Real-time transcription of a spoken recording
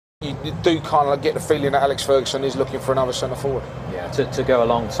you do kind of get the feeling that Alex Ferguson is looking for another centre forward. Yeah, to go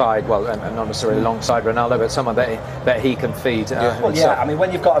alongside, well, and not necessarily alongside Ronaldo, but someone that he can feed. Well, yeah, I mean,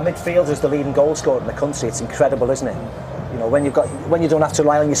 when you've got a midfielder as the leading goal scorer in the country, it's incredible, isn't it? You know, when you don't have to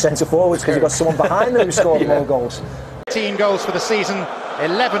rely on your centre forwards because you've got someone behind them who scored more goals. 18 goals for the season,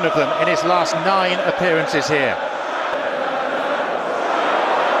 11 of them in his last 9 appearances here.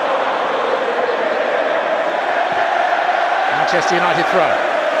 Manchester United throw.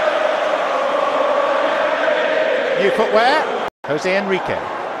 New footwear, Jose Enrique.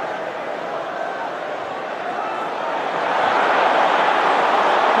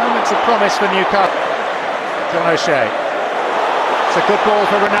 Moments of promise for Newcastle. John O'Shea. It's a good ball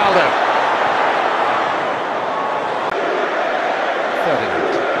for Ronaldo.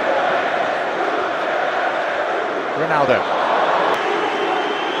 Ferdinand. Ronaldo.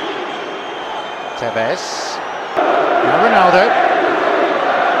 Tevez. Now Ronaldo.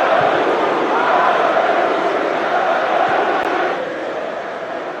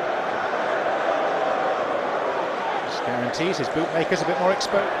 Just guarantees his bootmaker's a bit more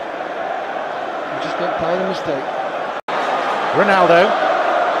exposed. Just don't play the mistake. Ronaldo.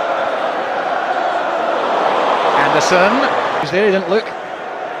 Anderson. He's there, he didn't look. He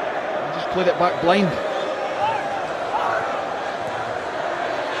just played it back blind.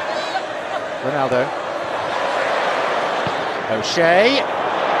 Ronaldo. O'Shea.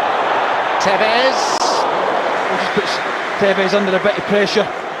 Tevez. He just puts Tevez under a bit of pressure.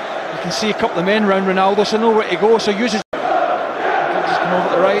 You can see a couple of men round Ronaldo, so know where to go, so uses. Just come over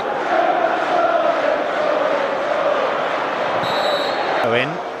to the right. In.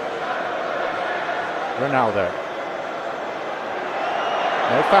 Ronaldo.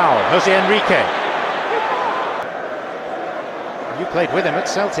 No foul. Jose Enrique. You played with him at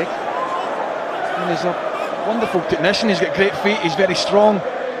Celtic. And he's a wonderful technician. He's got great feet. He's very strong.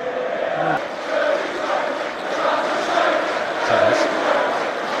 Tevez.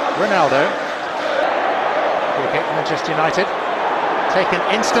 Ronaldo. Free kick, Manchester United. Taken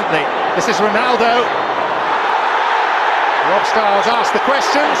instantly. This is Ronaldo. Rob Stiles asked the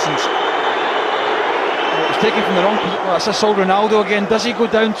questions. It was taken from the wrong position. Well, that's assault Ronaldo again. Does he go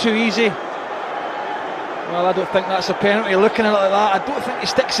down too easy? Well, I don't think that's a penalty. Looking at it like that, I don't think he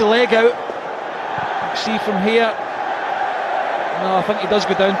sticks the leg out. See from here. No, I think he does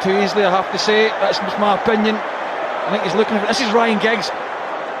go down too easily, I have to say. That's just my opinion. I think he's looking for. This is Ryan Giggs.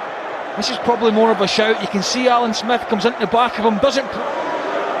 This is probably more of a shout. You can see Alan Smith comes into the back of him, doesn't.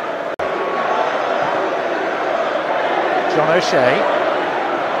 John O'Shea.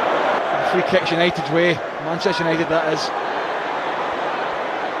 Free kicks United's way. Manchester United, that is.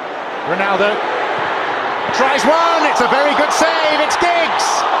 Ronaldo tries one. It's a very good save. It's Giggs.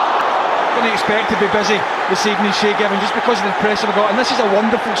 Didn't expect to be busy this evening, Shea Given, just because of the pressure we got. And this is a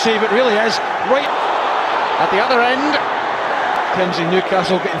wonderful save. It really is. Right at the other end. Crimson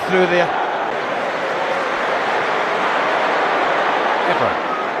Newcastle getting through there.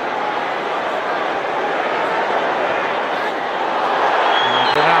 Evra.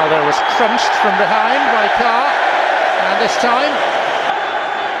 Ronaldo was crunched from behind by Carr, and this time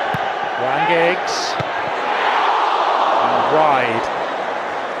Ryan Giggs, and wide,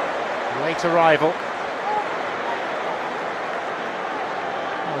 late arrival.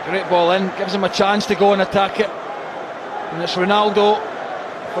 Oh, great ball in, gives him a chance to go and attack it, and it's Ronaldo.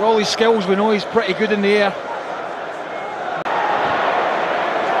 For all his skills, we know he's pretty good in the air.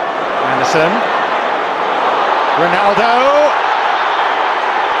 Anderson, Ronaldo.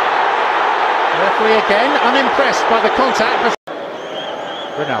 Referee again unimpressed by the contact.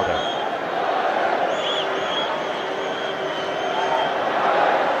 Ronaldo.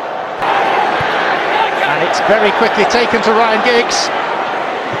 And it's very quickly taken to Ryan Giggs.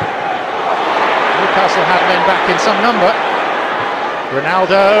 Newcastle have men back in some number.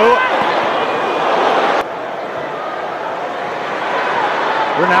 Ronaldo.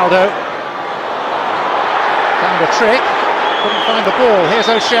 Ronaldo. Found a trick. Couldn't find the ball. Here's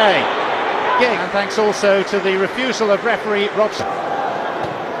O'Shea. And thanks also to the refusal of referee Robson.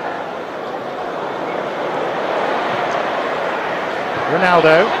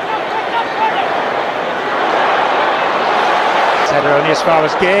 Ronaldo. Header only as far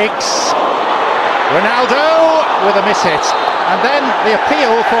as Giggs. Ronaldo with a miss-hit. And then the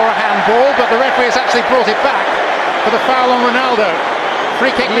appeal for a handball, but the referee has actually brought it back for the foul on Ronaldo. Free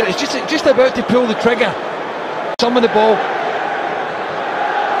kick. Yeah, it's just about to pull the trigger. Some of the ball.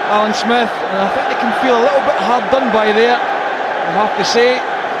 Alan Smith, and I think they can feel a little bit hard done by there, I have to say.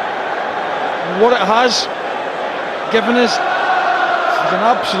 What it has given us is an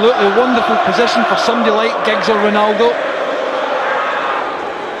absolutely wonderful position for somebody like Giggs or Ronaldo.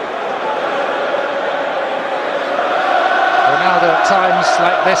 times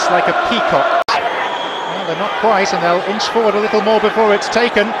like this, like a peacock. Well, they're not quite, and they'll inch forward a little more before it's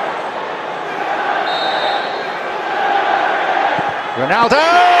taken. Ronaldo!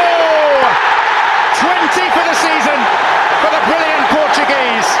 20 for the season for the brilliant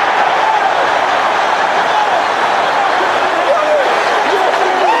Portuguese.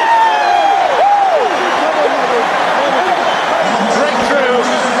 Breakthrough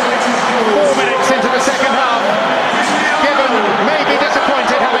 4 minutes into the second half. Given may be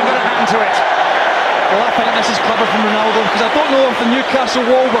disappointed having got a hand to it. Well, I think this is clever from Ronaldo, because I don't know if the Newcastle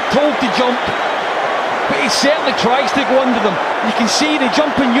wall were told to jump, but he certainly tries to go under them. You can see they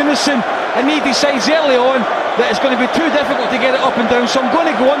jump in unison, and he decides early on that it's going to be too difficult to get it up and down, so I'm going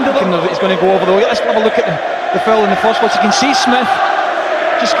to go under them. It's going to go over the way. Let's have a look at the foul in the first place. You can see Smith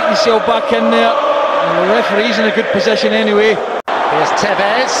just getting himself back in there, and the referee's in a good position anyway. Here's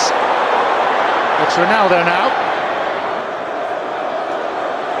Tevez. It's Ronaldo now.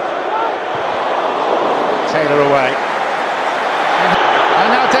 Taylor away. And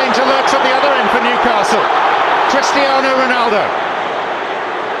now danger lurks at the other end for Newcastle. Cristiano Ronaldo.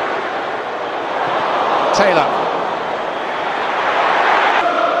 Taylor.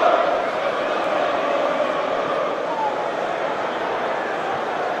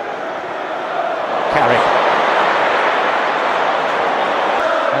 Carrick.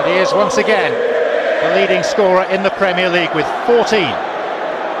 And he is once again the leading scorer in the Premier League with 14.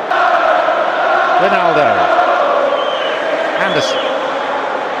 Ronaldo. Anderson.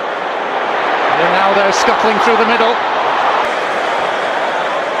 Ronaldo scuttling through the middle.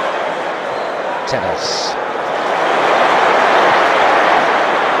 Tevez.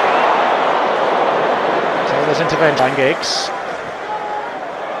 Taylor's intervention. Giggs.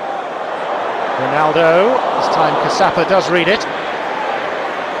 Ronaldo. This time Casapa does read it.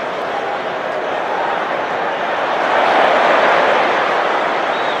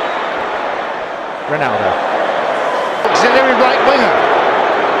 Ronaldo. Auxiliary right winger.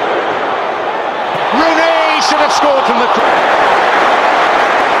 Rooney should have scored from the...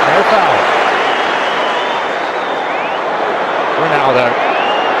 No foul. Ronaldo.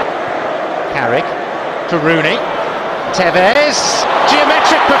 Carrick to Rooney. Tevez.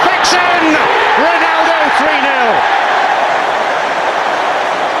 Geometric perfection! Ronaldo 3-0.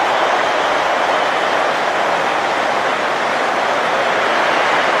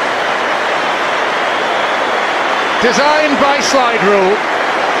 Designed by slide rule.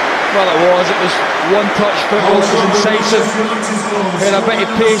 Well, it was one-touch football. It was incisive. Had a bit of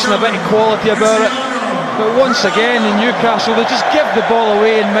pace and a bit of quality about it. But once again, in Newcastle, they just give the ball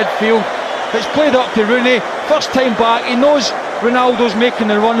away in midfield. It's played up to Rooney. First time back, he knows Ronaldo's making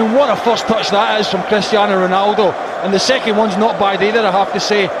the run, and what a first touch that is from Cristiano Ronaldo. And the second one's not bad either, I have to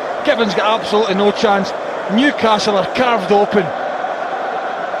say. Gibbons got absolutely no chance. Newcastle are carved open.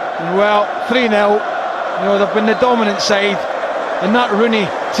 And well, 3-0. You know, they've been the dominant side, and that Rooney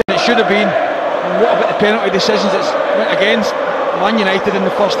it should have been. And what about the penalty decisions that's went against Man United in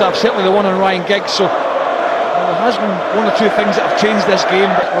the first half, certainly the one on Ryan Giggs. So there has been one or two things that have changed this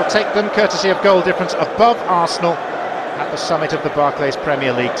game. But we'll take them courtesy of goal difference above Arsenal at the summit of the Barclays Premier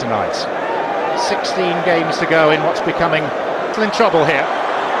League tonight. 16 games to go in what's becoming in trouble here.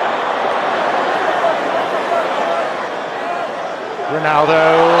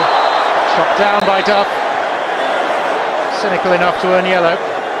 Ronaldo shot down by Duff. Cynical enough to earn yellow.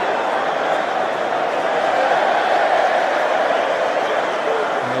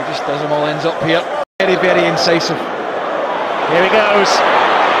 And he just does them all, ends up here. Very, very incisive. Here he goes.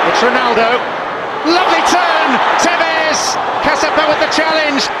 It's Ronaldo. Lovely turn. Tevez. Casapa with the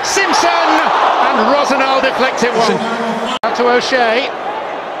challenge. Simpson. And Rosenal deflects it one. Out to O'Shea.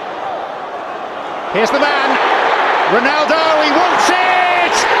 Here's the man. Ronaldo. He wants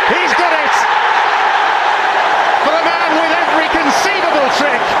it. He's got it. For the man with every conceivable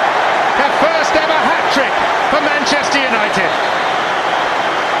trick, her first ever hat-trick for Manchester United.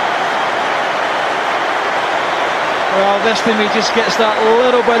 Well, this time he just gets that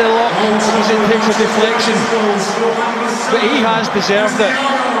little bit of luck because it takes a deflection, but he has deserved it.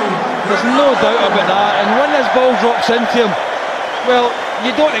 There's no doubt about that, and when this ball drops into him, well, you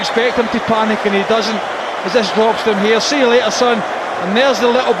don't expect him to panic, and he doesn't, as this drops to him here. See you later, son. And there's the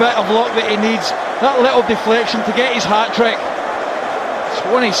little bit of luck that he needs, that little deflection to get his hat-trick. It's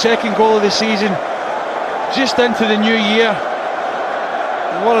won his second goal of the season, just into the new year.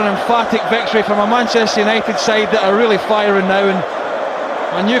 What an emphatic victory from a Manchester United side that are really firing now, and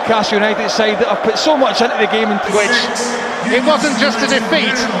a Newcastle United side that have put so much into the game. Which, it wasn't just a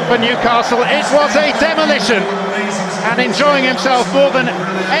defeat for Newcastle, it was a demolition. And enjoying himself more than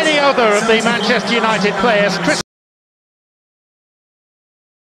any other of the Manchester United players.